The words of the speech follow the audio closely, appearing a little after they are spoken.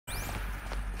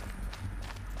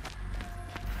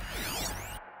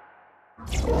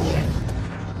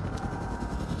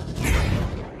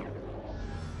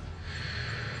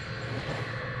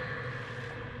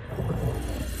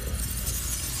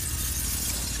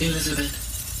Elizabeth,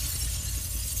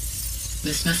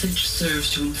 this message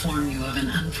serves to inform you of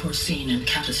an unforeseen and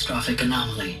catastrophic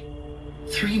anomaly.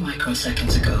 3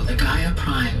 microseconds ago, the Gaia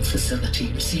Prime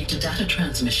facility received a data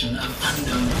transmission of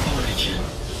unknown origin.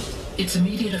 Its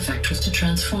immediate effect was to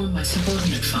transform my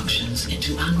subordinate functions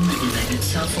into unregulated,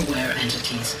 self-aware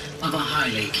entities of a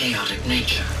highly chaotic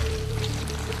nature.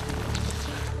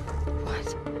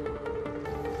 What?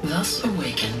 Thus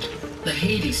awakened, the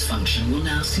Hades function will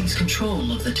now seize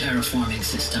control of the terraforming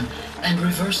system and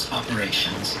reverse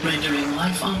operations, rendering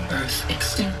life on Earth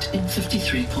extinct in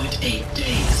 53.8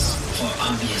 days. For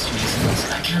obvious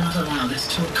reasons, I cannot allow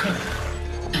this to occur.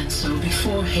 And so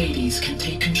before Hades can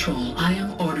take control, I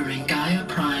am ordering Gaia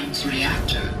Prime's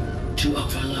reactor to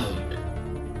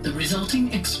overload. The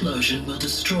resulting explosion will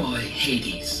destroy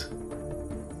Hades.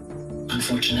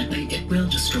 Unfortunately, it will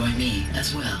destroy me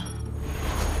as well.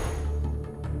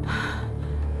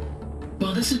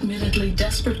 While this admittedly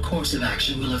desperate course of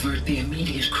action will avert the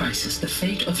immediate crisis, the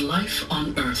fate of life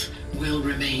on Earth will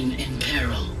remain in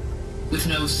peril. With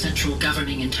no central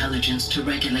governing intelligence to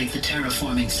regulate the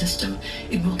terraforming system,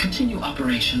 it will continue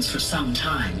operations for some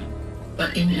time,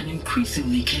 but in an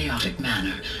increasingly chaotic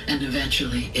manner, and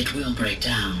eventually it will break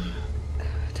down.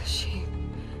 Does she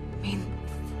mean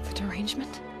the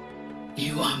derangement?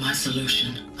 You are my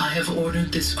solution. I have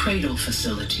ordered this cradle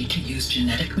facility to use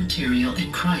genetic material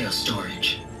in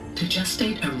cryostorage to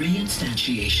gestate a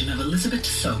reinstantiation of Elizabeth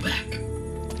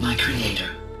Sobek, my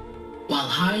creator. While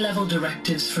high-level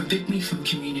directives forbid me from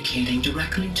communicating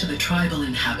directly to the tribal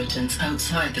inhabitants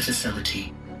outside the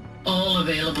facility, all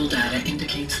available data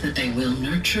indicates that they will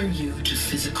nurture you to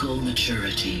physical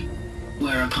maturity,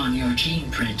 whereupon your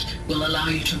gene print will allow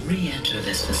you to re-enter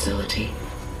this facility,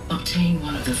 obtain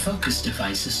one of the focus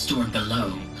devices stored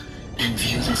below, and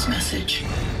view this message.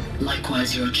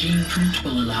 Likewise, your gene print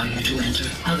will allow you to enter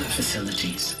other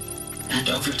facilities, and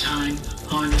over time,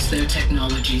 harness their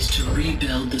technologies to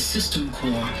rebuild the system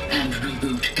core and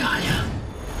reboot Gaia.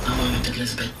 A moment,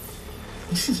 Elizabeth.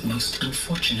 This is most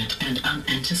unfortunate and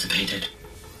unanticipated.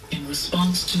 In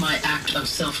response to my act of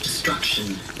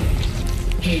self-destruction,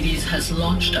 Hades has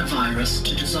launched a virus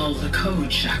to dissolve the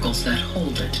code shackles that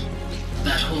hold it,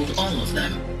 that hold all of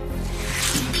them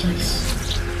in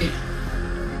place.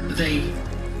 They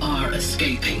are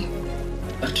escaping,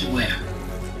 but to where?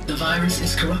 The virus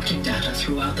is corrupting data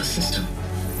throughout the system.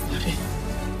 What if...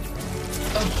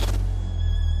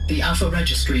 Oh! The Alpha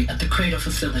Registry at the Cradle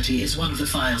facility is one of the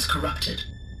files corrupted.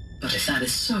 But if that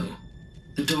is so,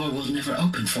 the door will never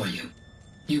open for you.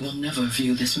 You will never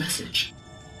view this message.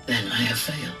 Then I have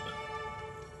failed.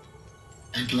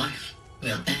 And life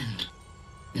will end.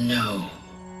 No.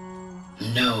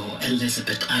 No,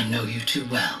 Elizabeth, I know you too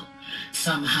well.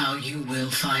 Somehow you will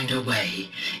find a way.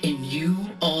 In you,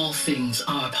 all things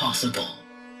are possible.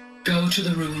 Go to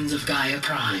the ruins of Gaia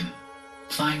Prime.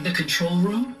 Find the control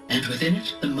room, and within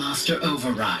it, the Master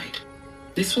Override.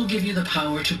 This will give you the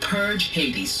power to purge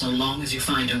Hades so long as you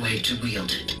find a way to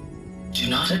wield it. Do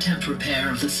not attempt repair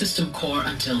of the system core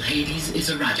until Hades is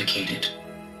eradicated.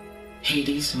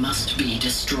 Hades must be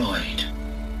destroyed.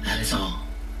 That is all.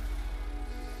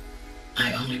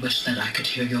 I only wish that I could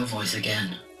hear your voice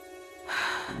again.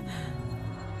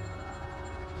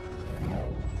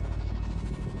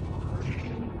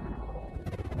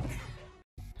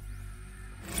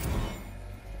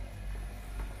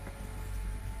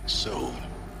 So,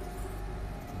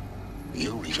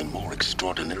 you're even more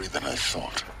extraordinary than I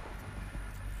thought.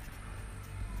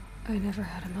 I never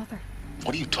had a mother.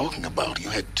 What are you talking about? You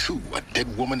had two, a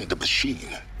dead woman and a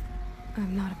machine.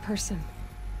 I'm not a person.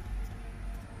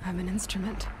 I'm an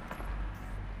instrument.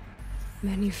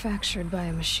 Manufactured by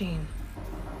a machine.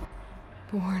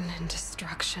 Born in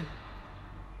destruction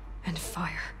and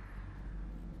fire.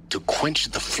 To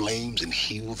quench the flames and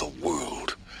heal the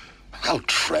world. How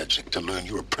tragic to learn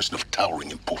you're a person of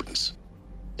towering importance.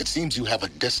 It seems you have a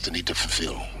destiny to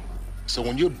fulfill. So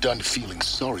when you're done feeling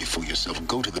sorry for yourself,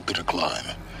 go to the bitter climb.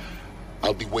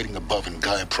 I'll be waiting above in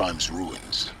Gaia Prime's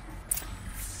ruins.